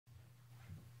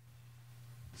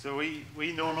So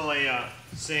we normally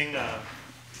sing an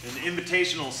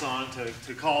invitational song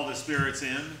to call the spirits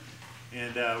in,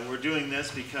 and we're doing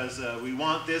this because we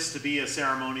want this to be a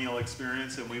ceremonial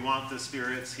experience, and we want the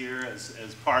spirits here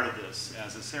as part of this,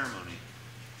 as a ceremony.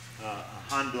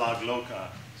 Handblag Loka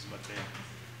is what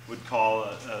they would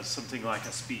call something like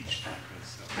a speech.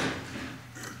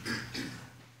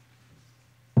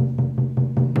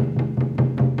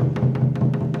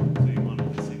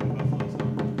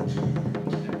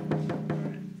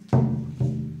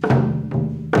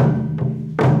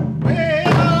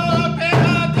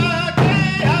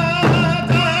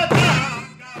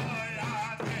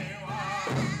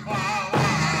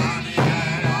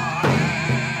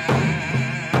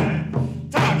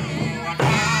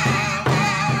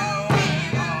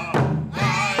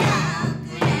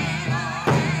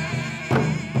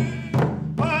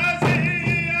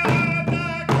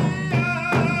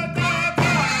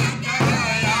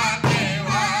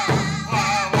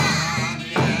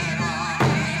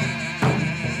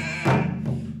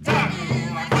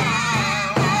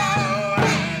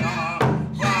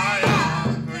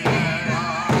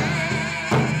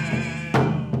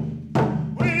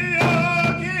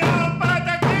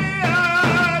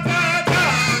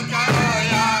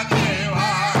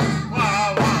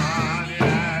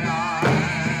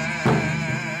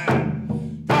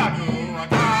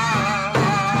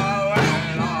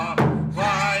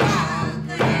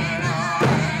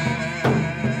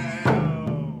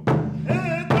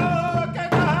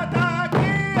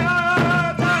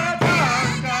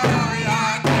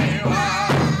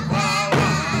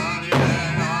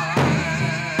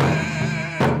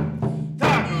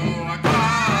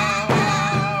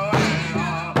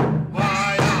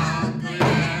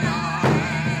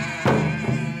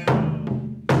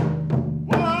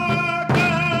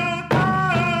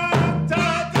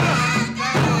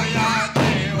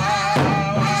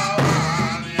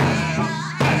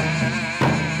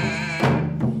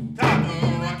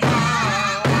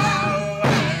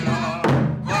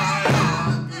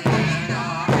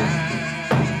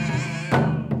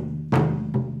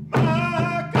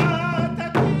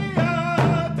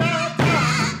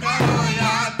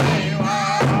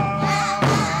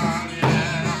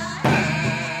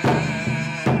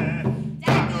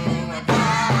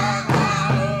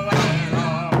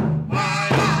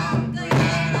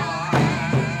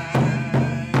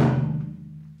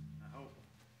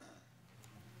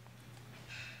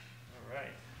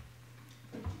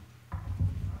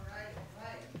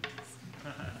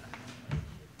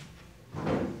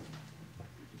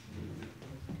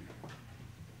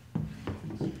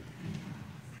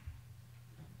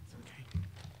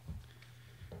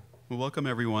 Well, welcome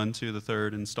everyone to the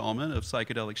third installment of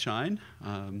Psychedelic Shine.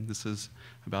 This is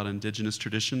about indigenous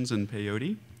traditions and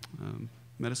peyote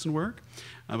medicine work.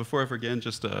 Before I forget,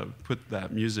 just put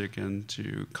that music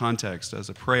into context as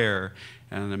a prayer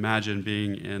and imagine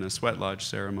being in a sweat lodge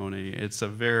ceremony. It's a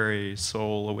very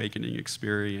soul awakening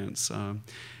experience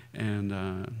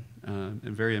and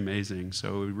very amazing.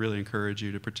 So we really encourage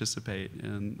you to participate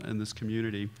in this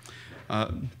community.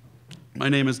 My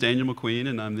name is Daniel McQueen,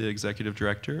 and I'm the Executive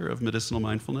Director of Medicinal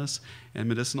Mindfulness. And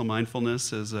Medicinal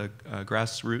Mindfulness is a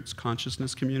grassroots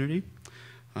consciousness community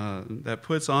that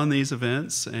puts on these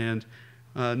events, and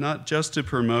not just to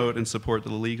promote and support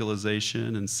the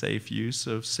legalization and safe use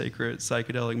of sacred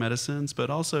psychedelic medicines, but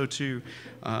also to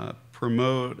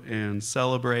promote and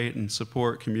celebrate and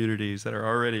support communities that are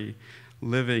already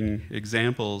living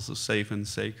examples of safe and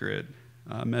sacred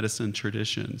medicine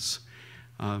traditions.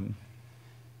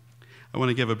 I want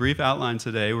to give a brief outline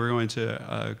today. We're going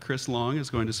to, Chris Long is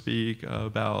going to speak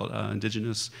about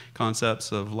indigenous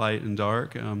concepts of light and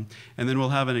dark, and then we'll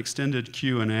have an extended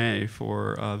Q&A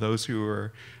for those who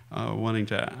are wanting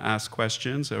to ask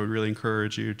questions. I would really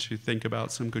encourage you to think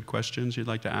about some good questions you'd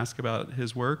like to ask about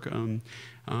his work,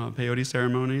 peyote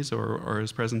ceremonies or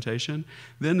his presentation.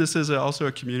 Then this is also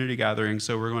a community gathering,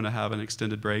 so we're going to have an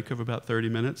extended break of about 30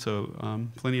 minutes, so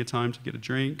plenty of time to get a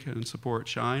drink and support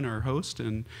Shine, our host,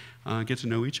 and get to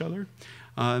know each other.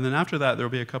 And then after that, there'll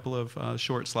be a couple of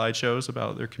short slideshows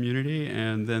about their community,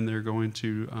 and then they're going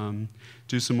to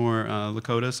do some more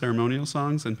Lakota ceremonial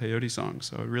songs and peyote songs.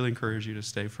 So I really encourage you to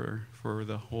stay for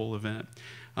the whole event.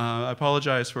 I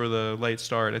apologize for the late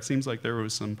start. It seems like there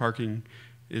was some parking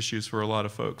issues for a lot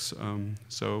of folks.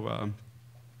 So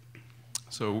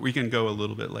we can go a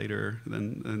little bit later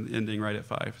than ending right at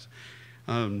 5.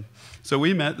 So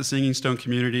we met the Singing Stone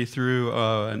community through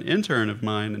an intern of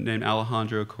mine named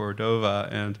Alejandro Cordova,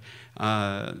 and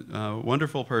a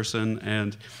wonderful person,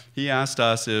 and he asked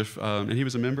us if, and he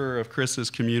was a member of Chris's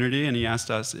community, and he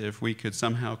asked us if we could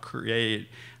somehow create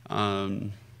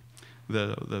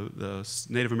the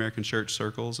Native American church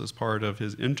circles as part of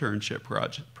his internship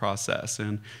process.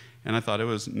 And I thought it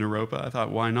was Naropa. I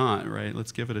thought, why not, right?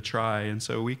 Let's give it a try. And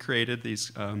so we created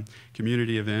these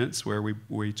community events where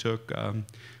we took,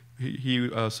 he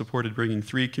supported bringing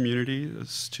 3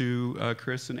 communities to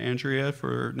Chris and Andrea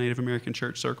for Native American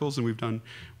church circles, and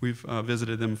we've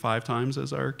visited them 5 times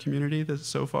as our community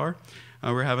so far.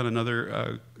 We're having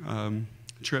another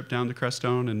trip down to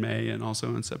Crestone in May and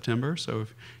also in September. So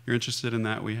if you're interested in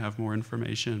that, we have more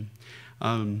information.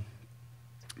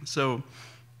 So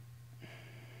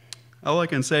all I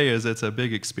can say is it's a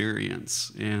big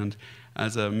experience, and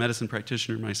as a medicine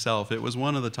practitioner myself, it was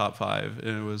one of the top 5.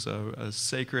 And it was a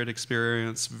sacred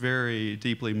experience, very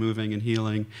deeply moving and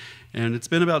healing. And it's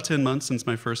been about 10 months since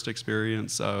my first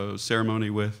experience ceremony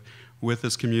with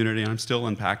this community. I'm still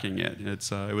unpacking it.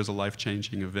 It was a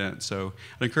life-changing event. So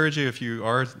I'd encourage you, if you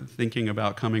are thinking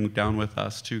about coming down with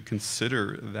us, to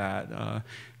consider that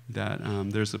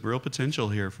there's a real potential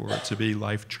here for it to be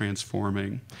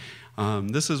life-transforming.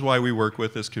 This is why we work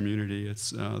with this community.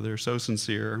 They're so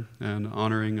sincere and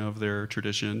honoring of their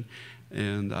tradition,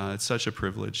 and it's such a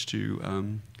privilege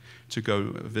to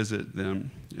go visit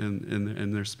them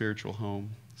in their spiritual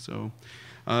home. So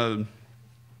I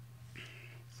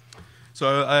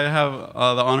have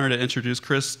the honor to introduce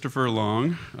Christopher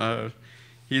Long.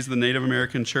 He's the Native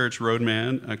American Church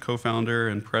roadman, a co-founder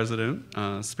and president,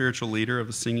 spiritual leader of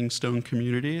the Singing Stone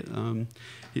community.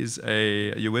 He's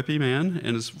a Yewippi man,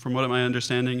 and from what my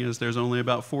understanding is, there's only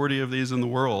about 40 of these in the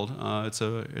world. It's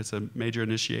a major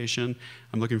initiation.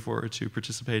 I'm looking forward to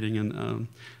participating in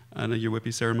a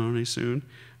Yewippi ceremony soon.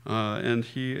 And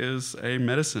he is a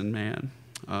medicine man.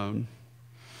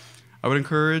 I would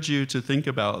encourage you to think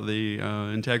about the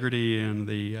integrity and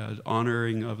the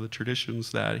honoring of the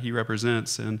traditions that he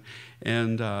represents, and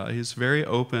he's very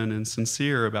open and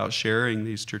sincere about sharing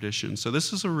these traditions. So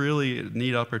this is a really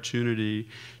neat opportunity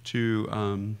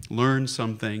to learn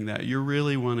something that you're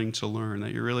really wanting to learn,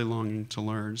 that you're really longing to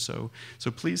learn. So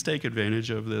please take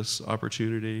advantage of this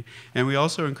opportunity. And we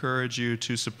also encourage you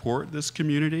to support this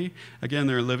community. Again,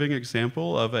 they're a living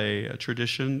example of a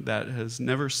tradition that has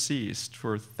never ceased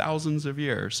for thousands of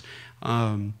years.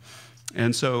 And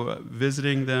so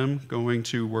visiting them, going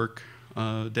to work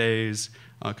days,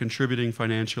 contributing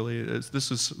financially,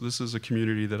 this is a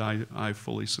community that I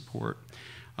fully support.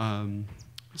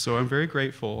 So I'm very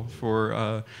grateful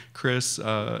for Chris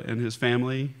and his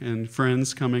family and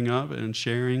friends coming up and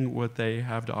sharing what they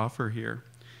have to offer here.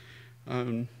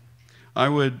 I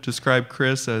would describe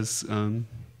Chris as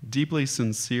deeply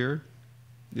sincere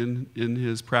in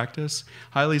his practice,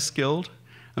 highly skilled.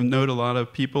 I've known a lot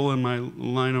of people in my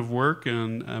line of work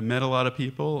and met a lot of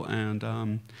people, and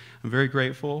I'm very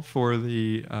grateful for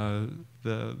the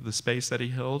space that he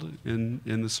held in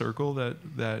the circle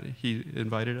that he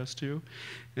invited us to.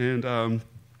 And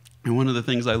one of the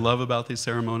things I love about these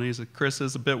ceremonies is that Chris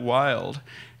is a bit wild,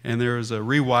 and there is a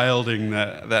rewilding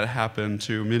that happened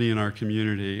to many in our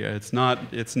community. It's not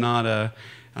an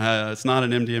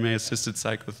MDMA-assisted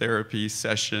psychotherapy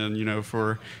session,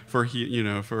 for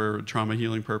trauma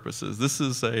healing purposes. This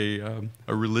is a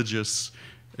religious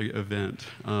event.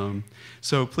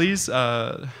 So please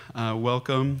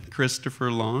welcome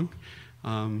Christopher Long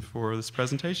for this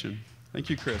presentation. Thank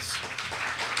you, Chris.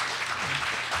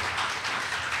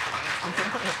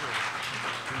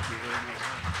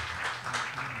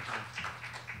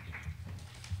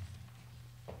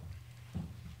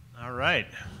 All right.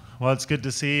 Well, it's good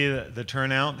to see the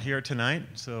turnout here tonight.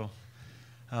 So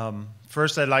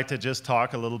first, I'd like to just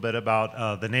talk a little bit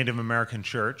about the Native American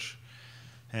Church.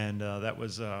 And that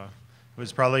was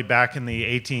probably back in the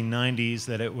 1890s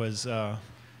that it was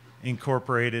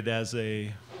incorporated as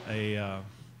a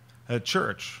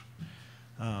church.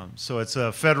 So it's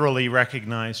a federally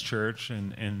recognized church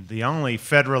and the only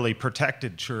federally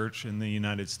protected church in the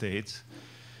United States.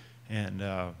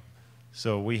 And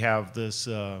so we have this,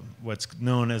 what's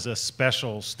known as a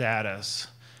special status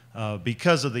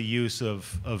because of the use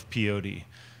of peyote.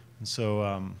 And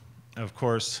so, of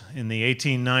course, in the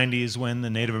 1890s, when the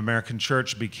Native American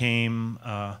Church became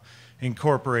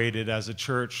incorporated as a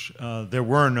church, there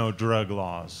were no drug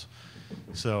laws.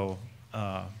 So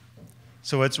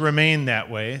it's remained that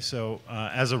way. So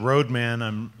as a roadman,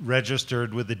 I'm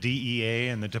registered with the DEA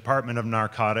and the Department of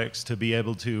Narcotics to be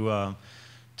able to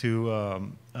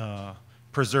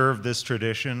preserve this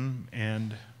tradition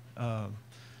and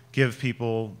give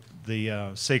people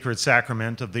the sacred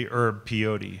sacrament of the herb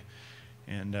peyote.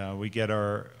 And we get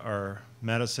our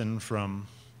medicine from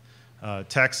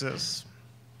Texas,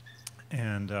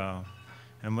 and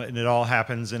it all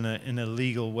happens in a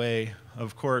legal way.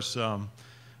 Of course,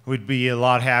 we'd be a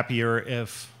lot happier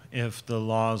if the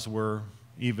laws were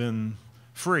even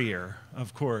freer,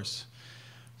 of course.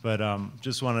 But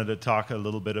just wanted to talk a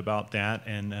little bit about that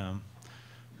and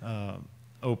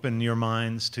open your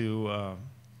minds to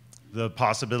the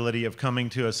possibility of coming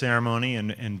to a ceremony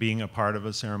and being a part of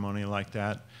a ceremony like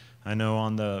that. I know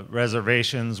on the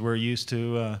reservations we're used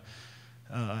to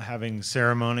having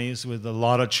ceremonies with a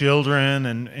lot of children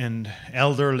and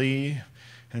elderly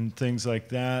and things like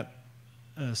that.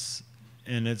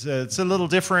 And it's a little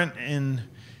different in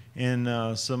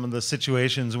some of the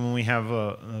situations when we have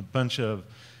a bunch of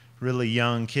really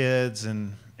young kids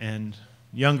and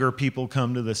younger people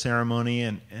come to the ceremony,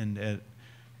 and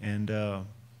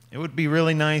it would be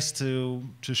really nice to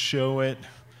show it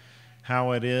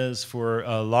how it is for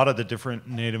a lot of the different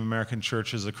Native American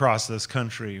churches across this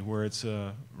country, where it's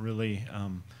really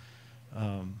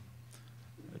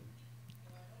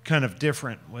kind of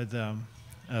different with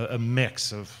a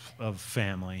mix of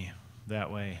family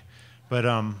that way. But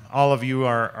all of you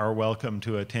are welcome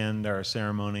to attend our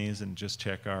ceremonies and just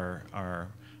check our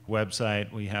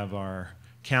website. We have our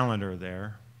calendar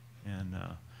there,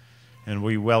 and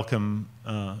we welcome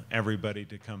everybody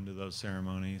to come to those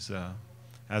ceremonies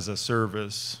as a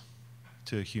service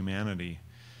to humanity.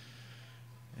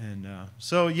 And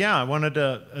so, yeah, I wanted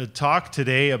to talk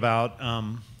today about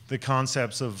the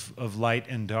concepts of light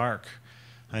and dark.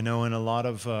 I know in a lot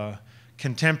of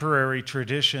contemporary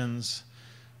traditions,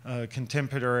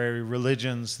 contemporary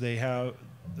religions, they have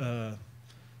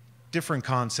different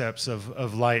concepts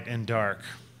of light and dark.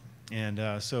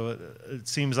 And so it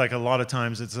seems like a lot of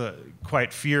times it's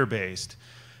quite fear-based,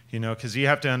 because you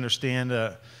have to understand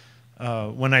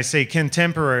when I say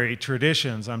contemporary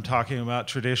traditions, I'm talking about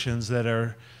traditions that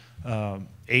are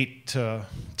 8 to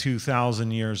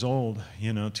 2,000 years old.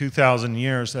 2,000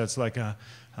 years, that's like a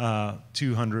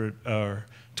 200 or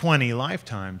 20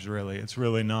 lifetimes, really. It's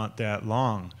really not that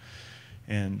long.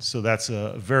 And so that's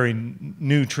a very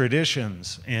new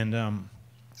traditions. And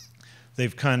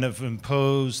they've kind of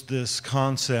imposed this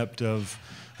concept of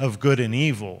good and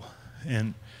evil.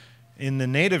 And in the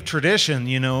Native tradition,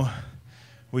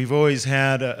 we've always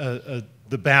had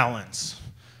the balance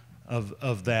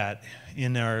of that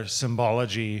in our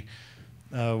symbology.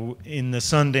 In the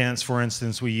Sundance, for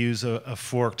instance, we use a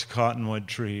forked cottonwood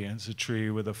tree. It's a tree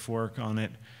with a fork on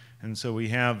it. And so we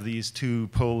have these two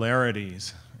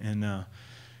polarities. And,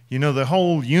 the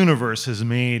whole universe is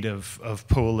made of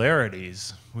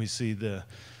polarities. We see the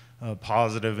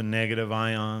positive and negative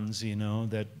ions,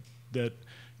 that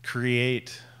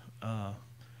create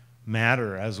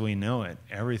matter as we know it.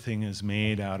 Everything is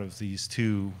made out of these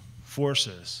two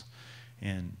forces.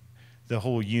 And the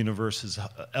whole universe is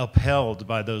upheld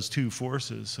by those two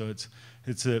forces. So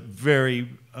it's a very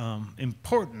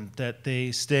important that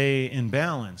they stay in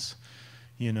balance.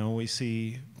 We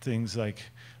see things like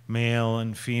male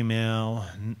and female,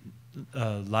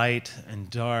 light and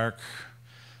dark,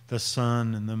 the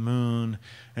sun and the moon,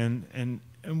 and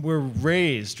we're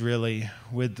raised really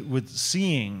with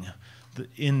seeing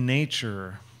in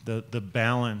nature the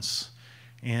balance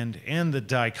and the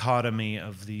dichotomy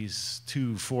of these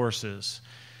two forces.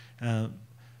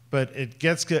 But it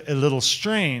gets a little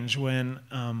strange when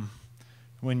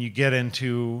you get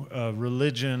into a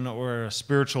religion or a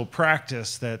spiritual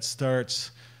practice that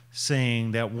starts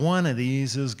saying that one of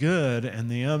these is good and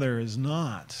the other is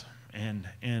not, and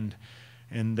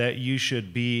that you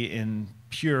should be in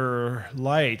pure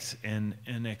light and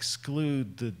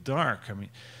exclude the dark. I mean,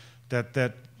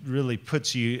 that really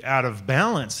puts you out of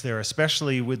balance there,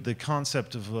 especially with the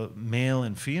concept of a male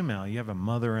and female. You have a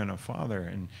mother and a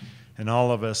father, and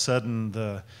all of a sudden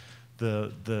the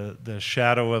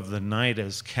shadow of the night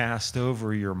is cast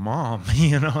over your mom.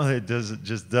 It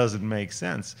just doesn't make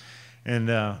sense. And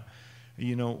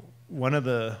one of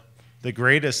the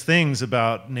greatest things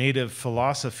about Native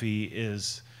philosophy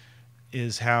is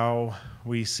how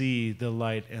we see the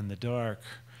light and the dark.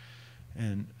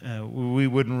 And we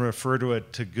wouldn't refer to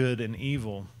it to good and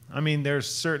evil. I mean, there's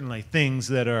certainly things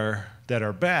that are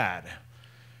bad,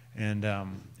 and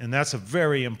that's a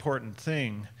very important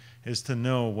thing, is to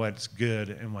know what's good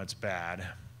and what's bad.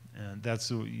 And that's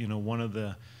one of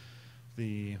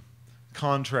the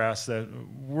contrasts that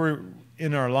we're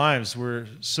in our lives. We're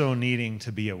so needing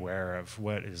to be aware of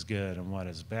what is good and what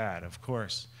is bad, of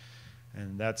course,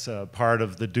 and that's a part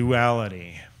of the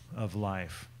duality of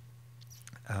life.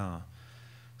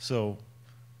 So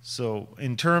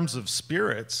in terms of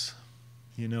spirits,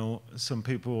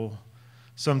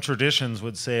 some traditions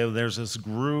would say there's this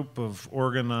group of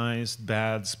organized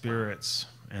bad spirits,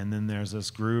 and then there's this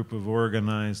group of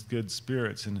organized good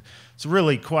spirits, and it's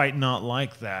really quite not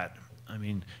like that. I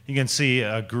mean, you can see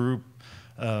a group,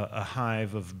 a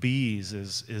hive of bees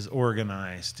is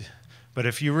organized. But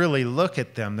if you really look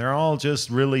at them, they're all just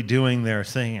really doing their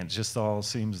thing. It just all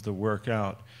seems to work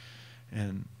out.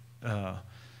 And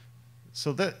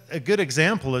so that a good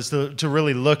example is to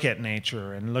really look at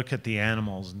nature and look at the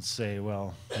animals and say,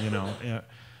 well, you know,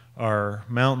 are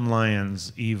mountain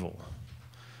lions evil?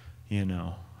 You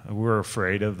know, we're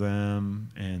afraid of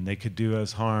them and they could do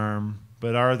us harm,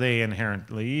 but are they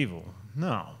inherently evil?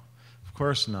 No, of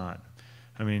course not.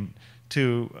 I mean,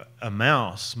 to a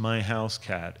mouse, my house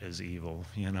cat is evil.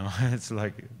 You know, it's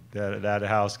like that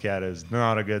house cat is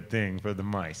not a good thing for the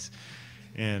mice,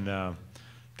 and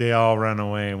they all run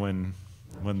away when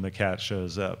the cat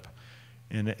shows up.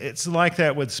 And it's like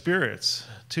that with spirits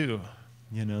too.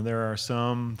 You know, there are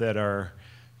some that are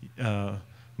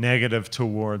negative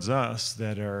towards us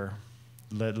that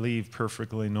lead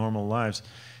perfectly normal lives.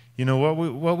 You know,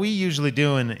 what we usually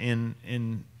do in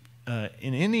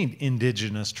any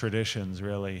indigenous traditions,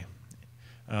 really,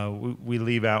 we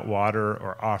leave out water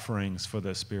or offerings for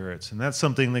the spirits, and that's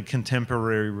something that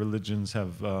contemporary religions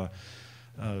have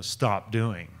stopped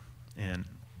doing. And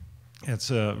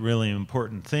it's a really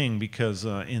important thing because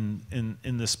in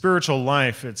the spiritual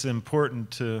life, it's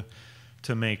important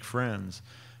to make friends.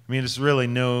 I mean, it's really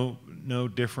no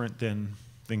different than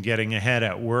getting ahead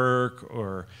at work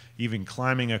or even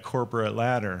climbing a corporate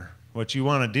ladder. What you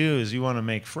want to do is you want to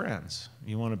make friends.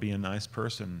 You want to be a nice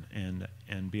person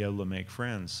and be able to make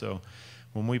friends. So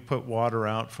when we put water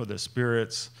out for the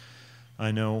spirits,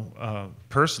 I know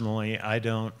personally I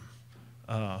don't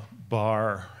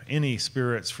bar any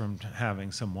spirits from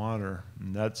having some water.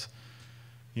 And that's,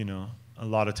 you know, a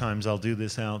lot of times I'll do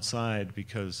this outside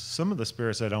because some of the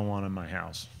spirits I don't want in my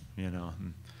house, you know,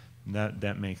 and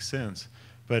that makes sense.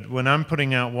 But when I'm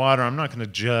putting out water, I'm not going to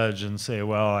judge and say,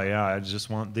 well, yeah, I just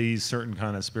want these certain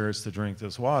kind of spirits to drink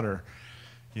this water,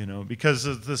 you know, because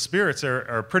the spirits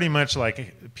are pretty much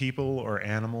like people or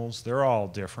animals. They're all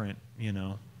different, you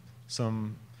know.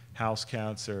 Some house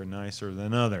cats are nicer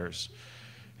than others.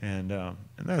 And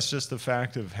that's just the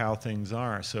fact of how things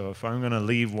are. So if I'm going to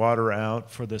leave water out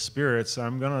for the spirits,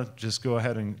 I'm going to just go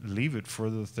ahead and leave it for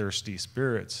the thirsty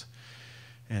spirits.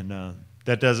 And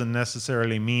that doesn't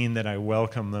necessarily mean that I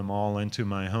welcome them all into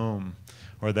my home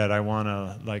or that I want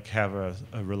to like have a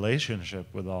relationship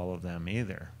with all of them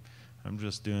either. I'm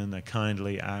just doing the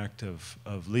kindly act of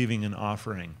leaving an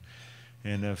offering.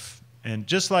 And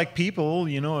just like people,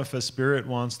 you know, if a spirit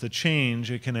wants to change,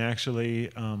 it can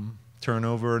actually turn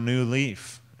over a new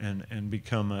leaf and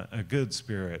become a good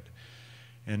spirit.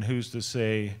 And who's to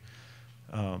say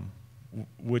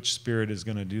which spirit is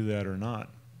going to do that or not?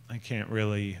 I can't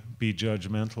really be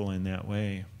judgmental in that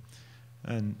way.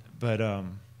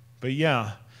 But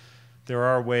yeah, there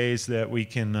are ways that we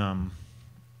can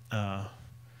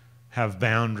have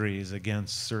boundaries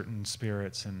against certain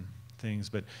spirits and things.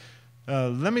 But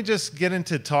let me just get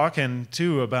into talking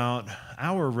too about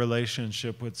our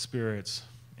relationship with spirits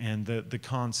and the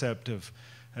concept of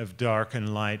dark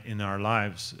and light in our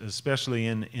lives, especially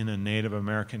in a Native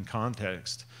American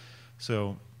context.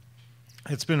 So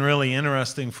it's been really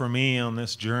interesting for me on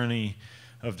this journey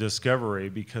of discovery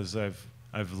because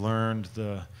I've learned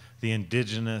the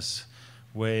indigenous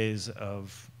ways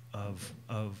of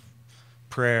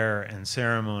prayer and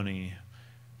ceremony,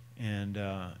 and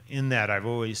in that I've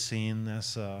always seen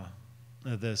this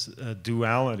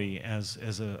duality as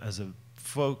a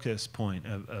focus point,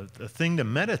 a thing to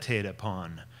meditate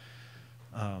upon.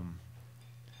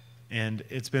 And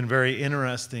it's been very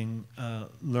interesting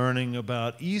learning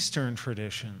about Eastern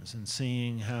traditions and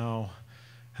seeing how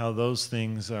those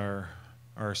things are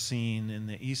seen in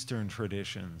the Eastern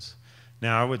traditions.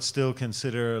 Now, I would still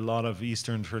consider a lot of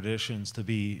Eastern traditions to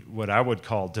be what I would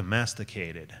call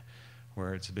domesticated,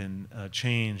 where it's been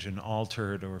changed and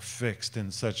altered or fixed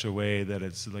in such a way that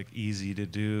it's like easy to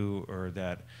do, or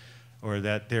that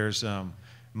there's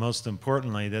most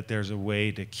importantly that there's a way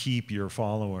to keep your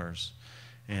followers.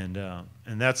 And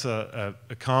that's a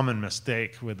common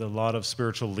mistake with a lot of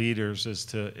spiritual leaders is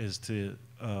to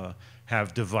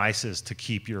have devices to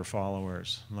keep your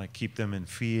followers, like keep them in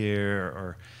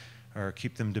fear or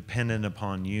keep them dependent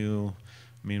upon you.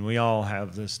 I mean, we all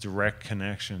have this direct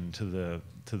connection to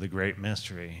the great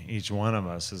mystery. Each one of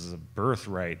us is a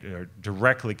birthright, or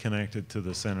directly connected to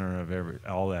the center of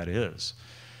all that is.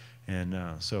 And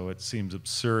so it seems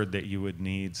absurd that you would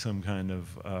need some kind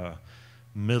of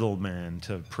middleman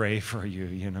to pray for you,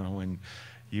 you know, when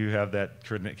you have that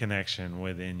connection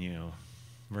within you,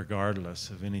 regardless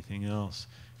of anything else.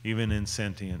 Even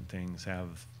insentient things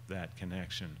have that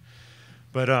connection.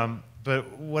 But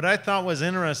what I thought was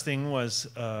interesting was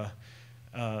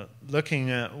looking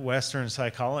at Western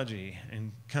psychology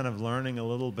and kind of learning a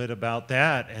little bit about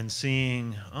that and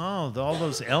seeing, oh, all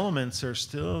those elements are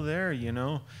still there, you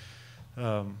know.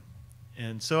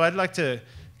 And so I'd like to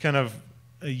kind of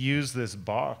use this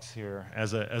box here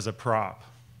as a prop.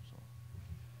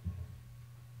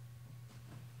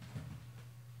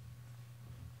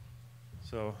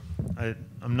 So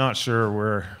I'm not sure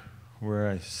where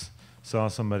I saw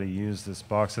somebody use this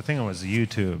box. I think it was a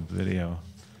YouTube video.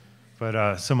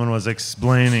 But someone was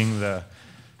explaining the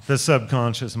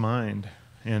subconscious mind.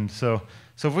 And so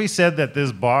if we said that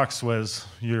this box was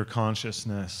your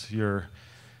consciousness,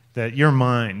 that your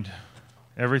mind,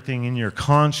 everything in your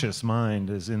conscious mind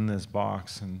is in this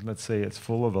box, and let's say it's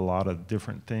full of a lot of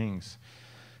different things.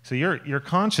 So your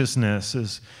consciousness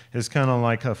is kind of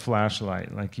like a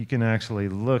flashlight. Like you can actually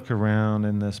look around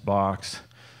in this box.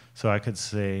 So I could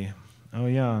say, oh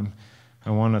yeah, I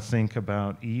want to think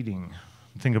about eating.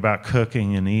 Think about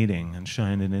cooking and eating and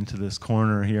shine it into this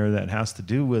corner here that has to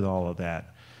do with all of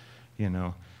that, you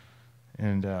know.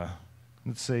 And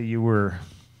let's say you were,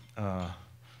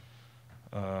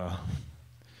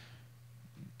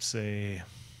 say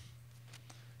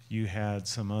you had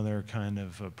some other kind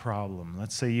of a problem.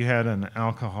 Let's say you had an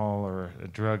alcohol or a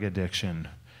drug addiction,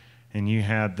 and you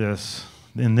had this,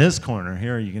 in this corner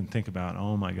here, you can think about,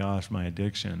 oh my gosh, my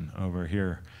addiction over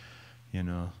here, you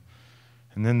know.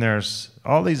 And then there's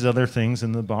all these other things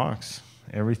in the box,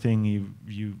 everything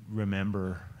you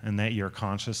remember and that you're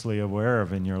consciously aware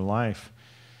of in your life.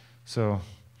 So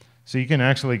you can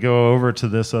actually go over to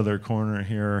this other corner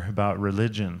here about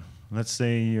religion. Let's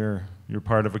say you're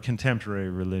part of a contemporary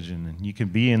religion, and you can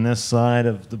be in this side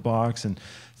of the box and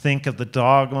think of the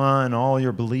dogma and all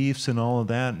your beliefs and all of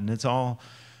that, and it's all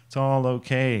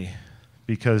okay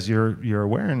because your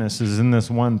awareness is in this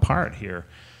one part here.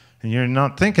 And you're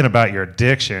not thinking about your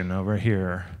addiction over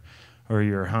here or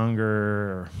your hunger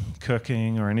or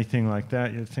cooking or anything like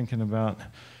that. You're thinking about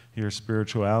your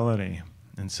spirituality.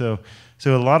 And so a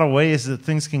lot of ways that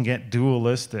things can get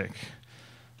dualistic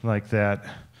like that,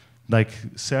 like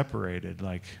separated,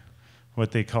 like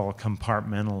what they call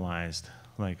compartmentalized,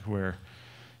 like where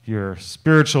your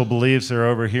spiritual beliefs are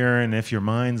over here, and if your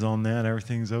mind's on that,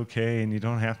 everything's okay, and you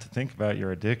don't have to think about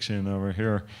your addiction over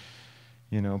here.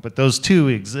 You know, but those two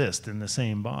exist in the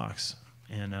same box.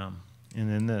 And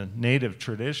in the native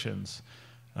traditions,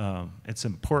 it's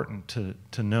important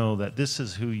to know that this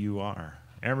is who you are,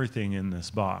 everything in this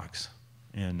box.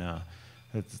 And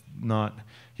it's not,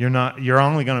 you're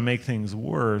only going to make things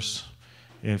worse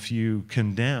if you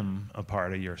condemn a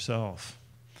part of yourself.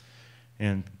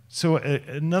 And so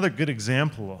another good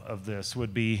example of this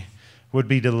would be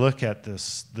to look at the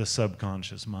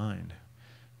subconscious mind.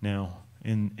 Now,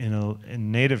 in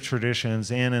native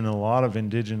traditions and in a lot of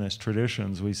indigenous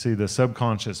traditions, we see the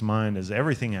subconscious mind as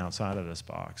everything outside of this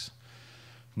box.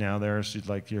 Now there's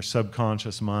like your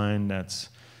subconscious mind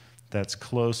that's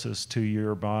closest to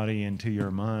your body and to your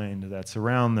mind, that's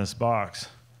around this box.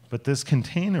 But this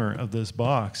container of this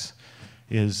box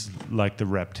is like the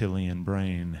reptilian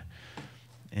brain.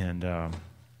 And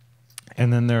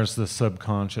then there's the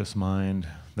subconscious mind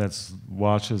that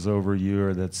watches over you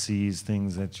or that sees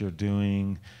things that you're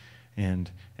doing,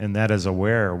 and that is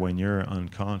aware when you're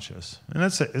unconscious. And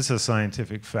it's a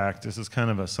scientific fact. This is kind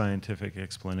of a scientific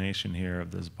explanation here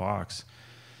of this box.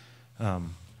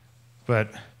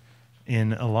 But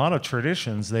in a lot of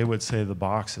traditions, they would say the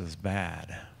box is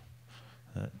bad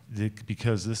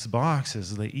because this box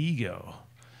is the ego,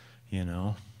 you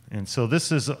know. And so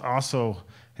this is also,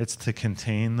 it's to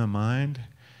contain the mind,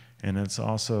 and it's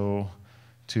also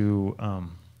to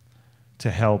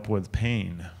help with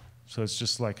pain. So it's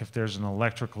just like if there's an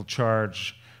electrical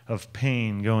charge of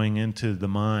pain going into the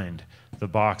mind, the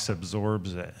box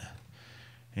absorbs it.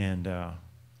 And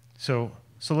so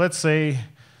let's say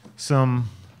some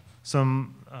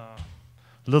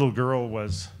little girl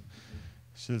was,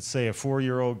 let's say a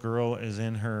 4-year-old girl is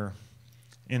in her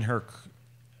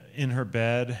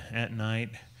bed at night,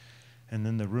 and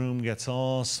then the room gets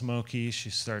all smoky. She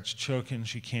starts choking.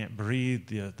 She can't breathe.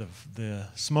 The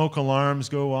smoke alarms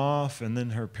go off, and then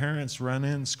her parents run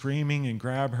in screaming and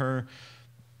grab her.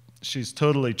 She's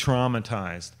totally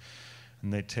traumatized.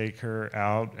 And they take her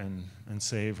out and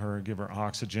save her, give her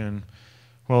oxygen.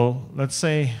 Well, let's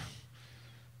say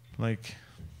like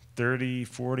 30,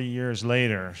 40 years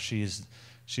later, she's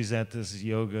at this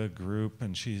yoga group,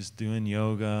 and she's doing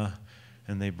yoga,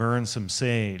 and they burn some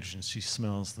sage, and she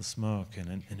smells the smoke,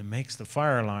 and it makes the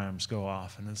fire alarms go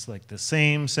off, and it's like the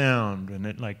same sound, and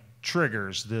it like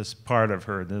triggers this part of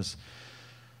her,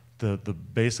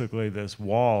 basically this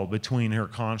wall between her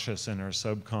conscious and her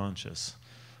subconscious.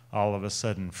 all of a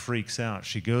sudden freaks out.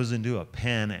 She goes into a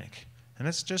panic. And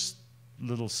it's just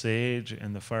little Sage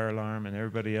and the fire alarm and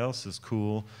everybody else is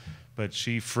cool, but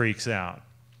she freaks out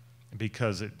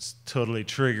because it's totally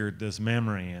triggered this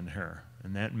memory in her.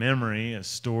 And that memory is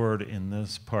stored in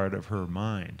this part of her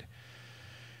mind.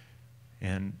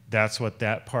 And that's what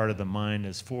that part of the mind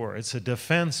is for. It's a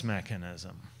defense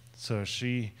mechanism. So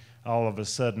she all of a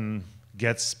sudden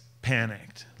gets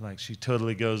panicked, like she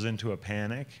totally goes into a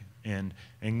panic and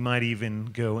might even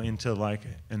go into like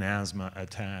an asthma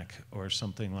attack or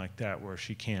something like that where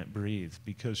she can't breathe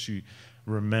because she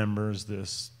remembers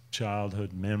this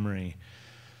childhood memory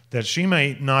that she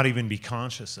may not even be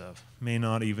conscious of, may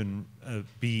not even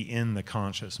be in the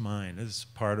conscious mind. It's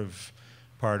part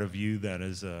of you that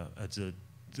is a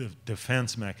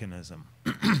defense mechanism.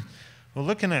 Well,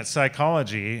 looking at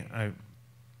psychology,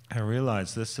 I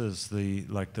realize this is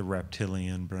like the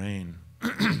reptilian brain,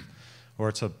 or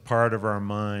it's a part of our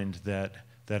mind that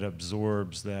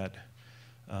absorbs that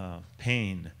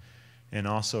pain and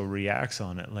also reacts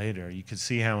on it later. You could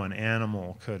see how an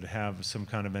animal could have some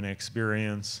kind of an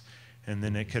experience and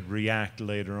then it could react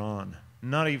later on.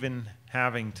 Not even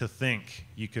having to think,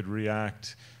 you could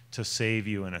react to save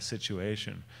you in a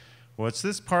situation. Well, it's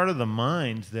this part of the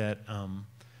mind that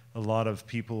a lot of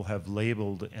people have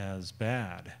labeled as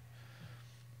bad.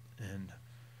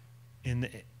 And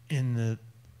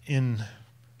in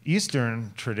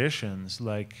Eastern traditions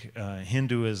like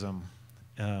Hinduism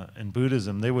and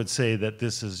Buddhism, they would say that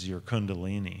this is your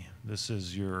kundalini. This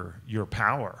is your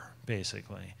power,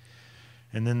 basically.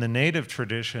 And then the native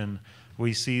tradition,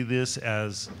 we see this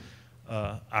as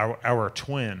our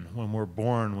twin. When we're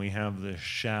born, we have this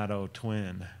shadow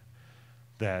twin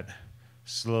that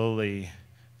slowly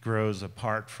grows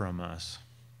apart from us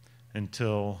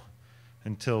until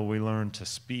we learn to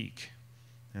speak.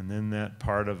 And then that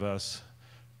part of us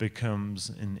becomes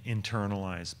an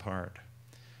internalized part.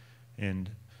 And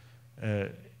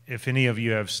if any of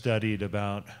you have studied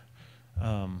about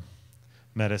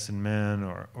medicine men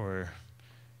or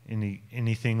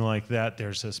anything like that,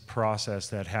 there's this process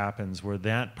that happens where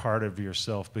that part of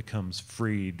yourself becomes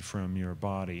freed from your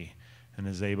body and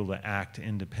is able to act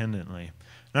independently.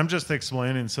 And I'm just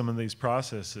explaining some of these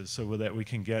processes so that we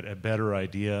can get a better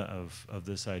idea of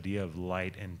this idea of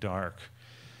light and dark.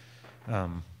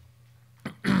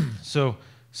 So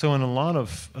in a lot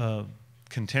of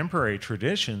contemporary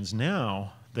traditions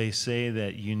now, they say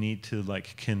that you need to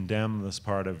like condemn this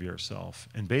part of yourself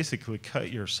and basically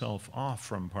cut yourself off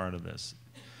from part of this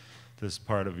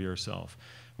part of yourself.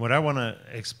 What I want to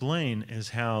explain is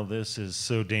how this is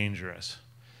so dangerous,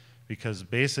 because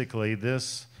basically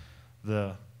this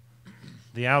box,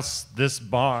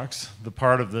 the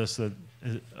part of this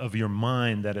of your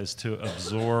mind that is to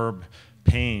absorb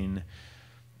pain,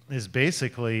 is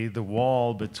basically the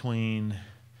wall between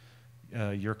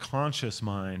your conscious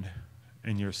mind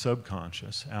and your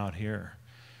subconscious out here.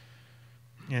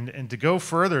 And to go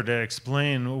further to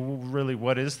explain really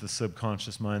what is the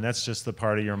subconscious mind, that's just the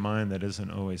part of your mind that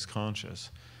isn't always conscious,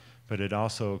 but it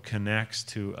also connects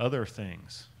to other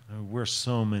things. We're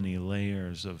so many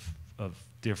layers of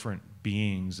different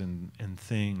beings and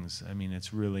things. I mean,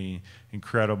 it's really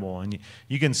incredible. And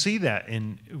you can see that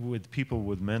with people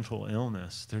with mental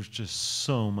illness. There's just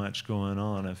so much going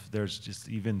on. If there's just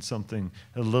even something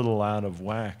a little out of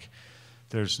whack,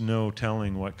 there's no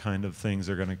telling what kind of things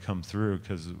are going to come through,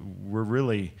 because we're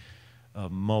really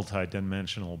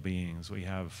multi-dimensional beings. We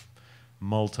have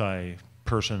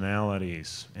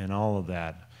multi-personalities and all of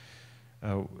that.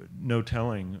 No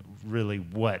telling really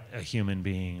what a human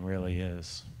being really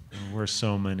is. We're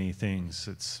so many things.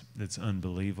 It's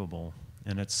unbelievable,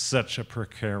 and it's such a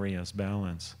precarious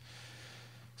balance.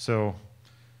 So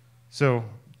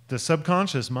the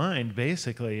subconscious mind,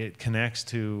 basically, it connects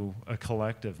to a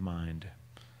collective mind.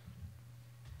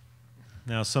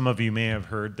 Now, some of you may have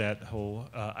heard that whole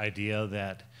idea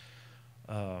that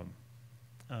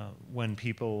when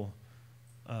people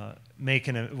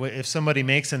if somebody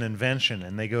makes an invention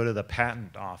and they go to the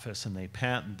patent office and they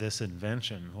patent this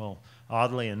invention, well,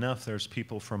 oddly enough, there's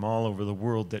people from all over the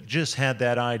world that just had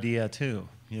that idea too,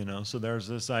 you know. So there's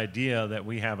this idea that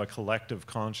we have a collective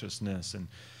consciousness,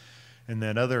 and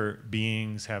that other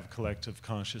beings have collective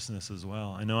consciousness as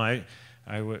well. I know I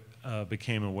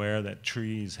became aware that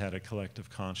trees had a collective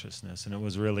consciousness, and it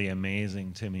was really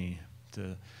amazing to me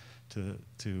to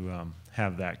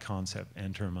have that concept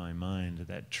enter my mind,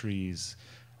 that trees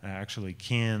actually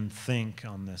can think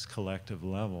on this collective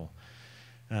level.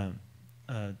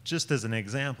 Just as an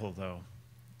example, though,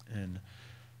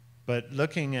 but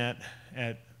looking at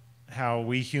how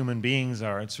we human beings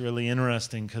are. It's really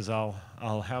interesting because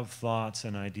I'll have thoughts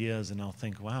and ideas, and I'll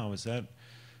think, wow, is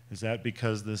that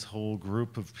because this whole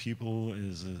group of people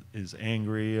is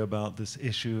angry about this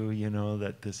issue, you know,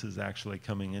 that this is actually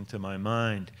coming into my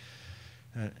mind.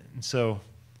 And so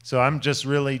I'm just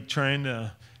really trying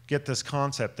to get this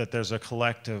concept that there's a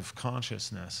collective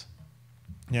consciousness.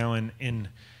 Now, in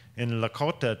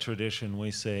Lakota tradition,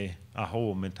 we say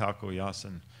 "aho mitako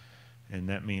yasin," and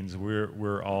that means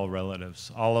we're all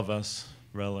relatives, all of us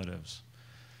relatives,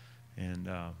 and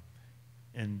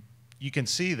you can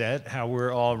see that how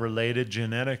we're all related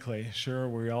genetically. Sure,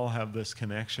 we all have this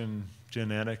connection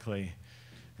genetically,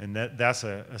 and that's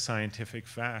a scientific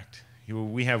fact.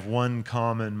 We have one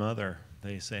common mother,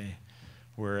 they say,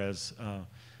 whereas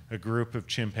a group of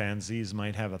chimpanzees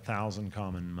might have 1,000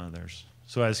 common mothers.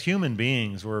 So as human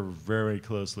beings, we're very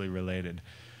closely related.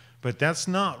 But that's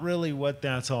not really what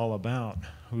that's all about.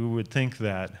 We would think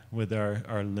that with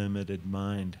our limited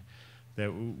mind,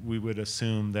 that we would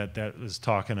assume that that was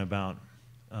talking about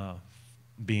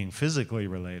being physically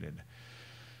related.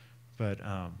 But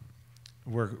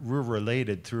we're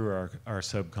related through our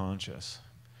subconscious.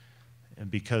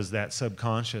 And because that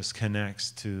subconscious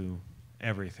connects to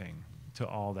everything, to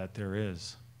all that there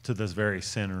is, to this very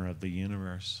center of the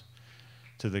universe,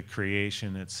 to the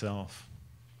creation itself,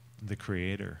 the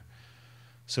creator.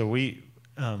 So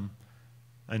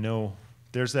I know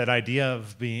there's that idea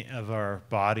of our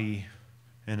body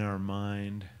and our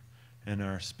mind and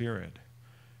our spirit.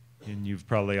 And you've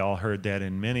probably all heard that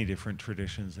in many different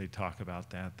traditions. They talk about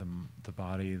that, the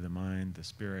body, the mind, the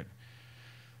spirit.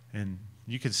 And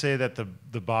you could say that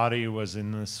the body was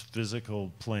in this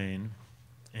physical plane,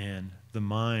 and the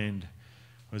mind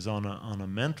was on a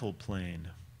mental plane.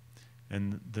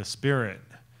 And the spirit,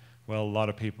 well, a lot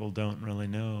of people don't really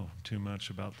know too much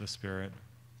about the spirit.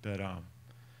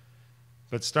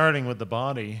 But starting with the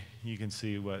body, you can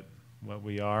see what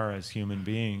we are as human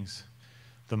beings.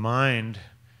 The mind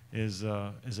is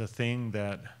a thing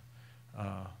that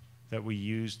we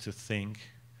use to think,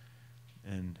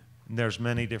 and there's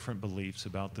many different beliefs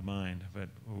about the mind, but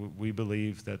we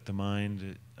believe that the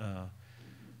mind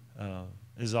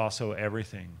is also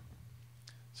everything.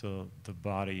 So the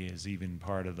body is even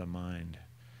part of the mind.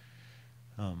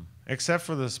 Except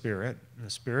for the spirit. The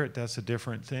spirit, that's a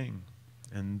different thing.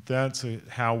 And that's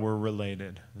how we're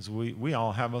related. Is we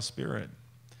all have a spirit.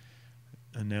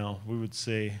 And now we would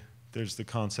say there's the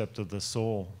concept of the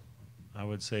soul. I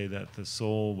would say that the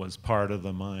soul was part of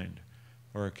the mind,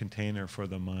 or a container for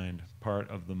the mind. Part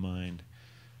of the mind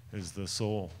is the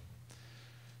soul.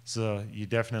 So you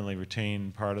definitely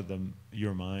retain part of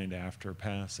your mind after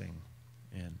passing.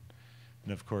 And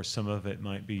of course, some of it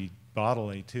might be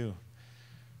bodily too.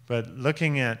 But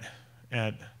looking at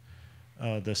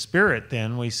the spirit,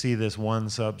 then, we see this one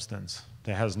substance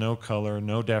that has no color,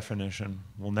 no definition,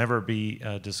 will never be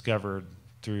discovered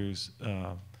through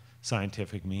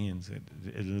scientific means. It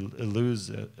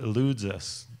eludes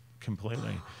us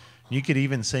completely. You could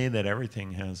even say that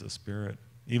everything has a spirit,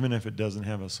 even if it doesn't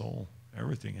have a soul.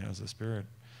 Everything has a spirit.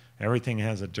 Everything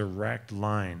has a direct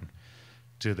line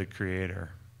to the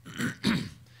Creator.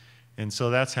 And so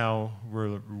that's how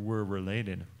we're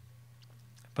related.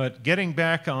 But getting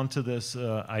back onto this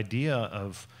idea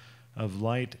of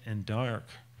light and dark,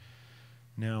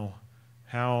 now,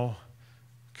 how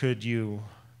could you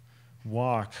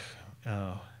walk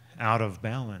out of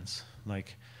balance?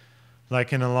 Like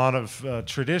in a lot of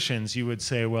traditions, you would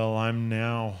say, well, I'm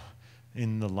now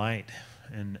in the light,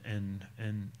 and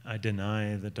I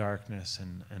deny the darkness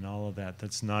and all of that.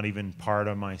 That's not even part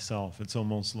of myself. It's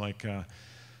almost like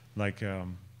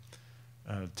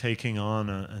taking on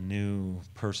a new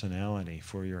personality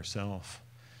for yourself.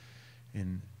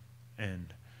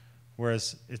 And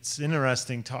whereas it's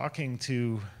interesting talking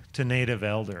to Native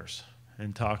elders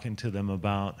and talking to them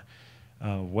about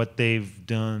what they've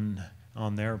done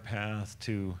on their path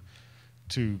to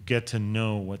get to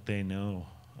know what they know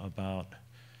about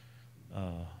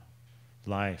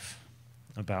life,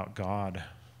 about God,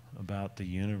 about the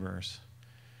universe.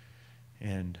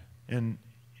 And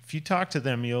if you talk to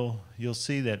them, you'll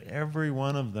see that every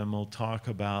one of them will talk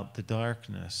about the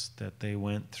darkness that they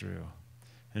went through.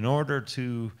 In order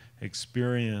to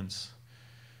experience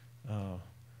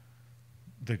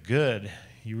the good,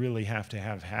 you really have to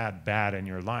have had bad in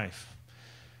your life.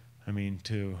 I mean,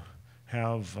 to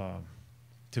have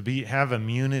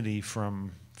immunity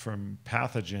from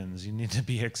pathogens, you need to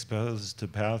be exposed to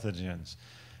pathogens.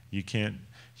 You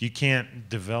can't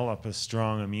develop a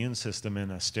strong immune system in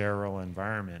a sterile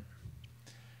environment.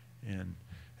 And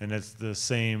And it's the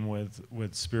same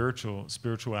with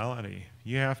spirituality.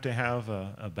 You have to have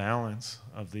a balance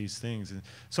of these things. And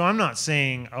so I'm not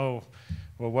saying, oh,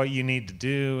 well, what you need to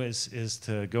do is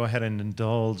to go ahead and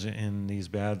indulge in these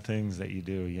bad things that you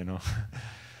do. You know,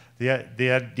 the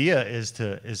idea is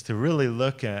to really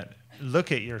look at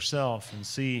yourself and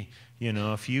see, you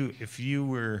know, if you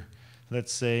were,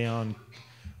 let's say, on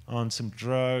some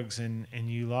drugs and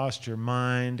you lost your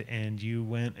mind and you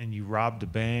went and you robbed a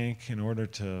bank in order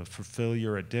to fulfill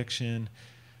your addiction.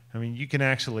 I mean, you can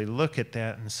actually look at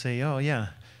that and say, oh yeah,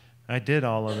 I did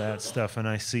all of that stuff, and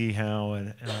I see how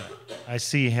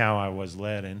I was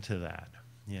led into that,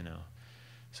 you know.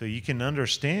 So you can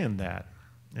understand that.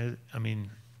 I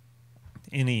mean,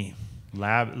 any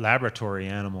laboratory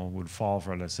animal would fall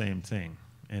for the same thing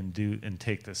and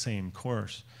take the same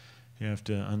course. You have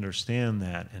to understand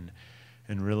that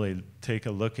and really take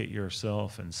a look at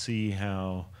yourself and see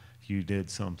how you did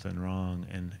something wrong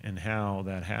and how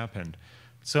that happened.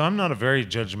 So I'm not a very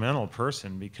judgmental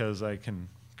person, because I can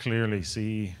clearly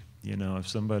see, you know, if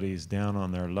somebody's down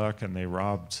on their luck and they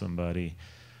robbed somebody,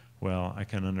 well, I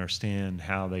can understand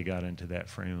how they got into that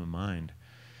frame of mind.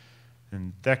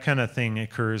 And that kind of thing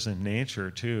occurs in nature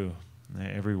too.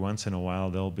 Every once in a while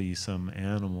there'll be some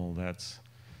animal that's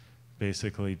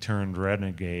basically turned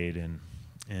renegade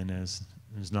and is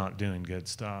not doing good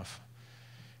stuff.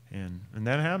 And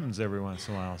that happens every once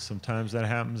in a while. Sometimes that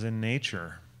happens in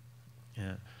nature.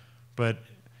 Yeah. But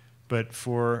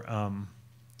for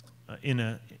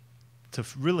to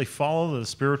really follow the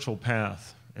spiritual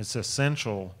path, it's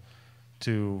essential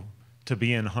to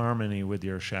be in harmony with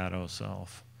your shadow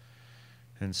self.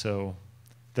 And so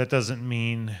that doesn't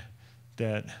mean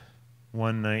that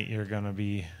one night you're going to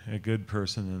be a good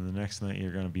person and the next night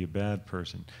you're going to be a bad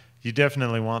person. You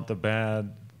definitely want the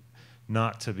bad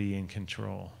not to be in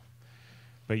control.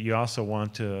 But you also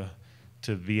want to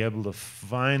be able to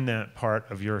find that part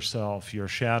of yourself, your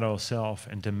shadow self,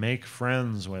 and to make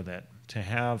friends with it, to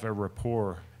have a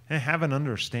rapport, and have an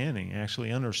understanding,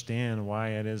 actually understand why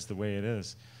it is the way it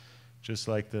is. Just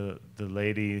like the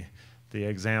lady, the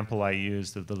example I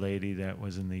used of the lady that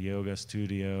was in the yoga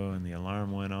studio and the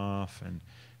alarm went off and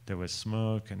there was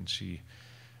smoke, and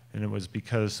it was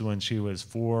because when she was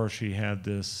 4 she had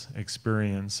this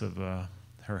experience of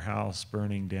her house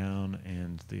burning down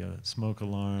and the smoke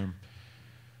alarm.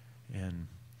 And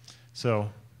so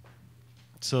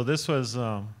this was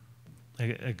a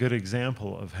good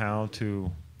example of how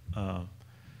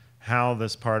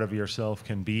this part of yourself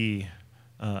can be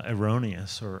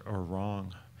erroneous or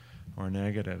wrong or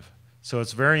negative. So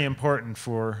it's very important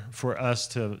for us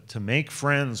to make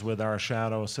friends with our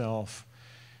shadow self,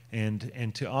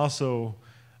 and to also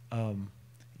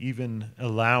even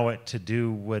allow it to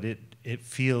do what it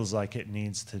feels like it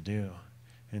needs to do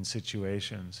in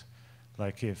situations.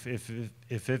 Like if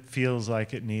it feels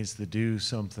like it needs to do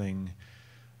something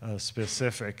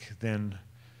specific, then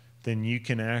you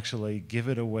can actually give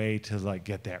it away to like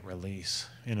get that release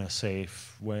in a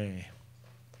safe way.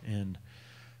 And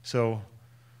so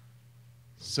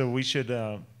we should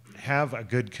have a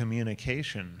good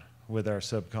communication with our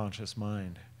subconscious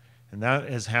mind. And that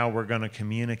is how we're going to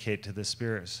communicate to the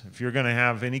spirits. If you're going to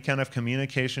have any kind of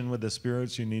communication with the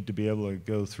spirits, you need to be able to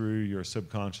go through your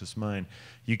subconscious mind.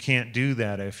 You can't do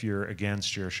that if you're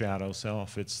against your shadow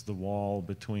self. It's the wall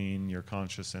between your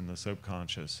conscious and the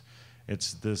subconscious.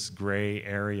 It's this gray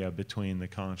area between the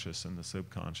conscious and the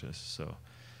subconscious.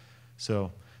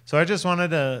 So I just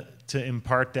wanted to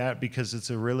impart that, because it's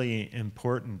a really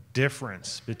important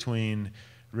difference between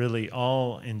really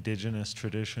all indigenous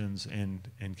traditions and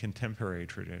contemporary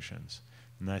traditions.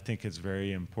 And I think it's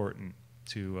very important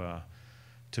to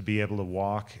be able to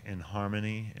walk in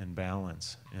harmony and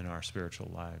balance in our spiritual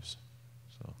lives.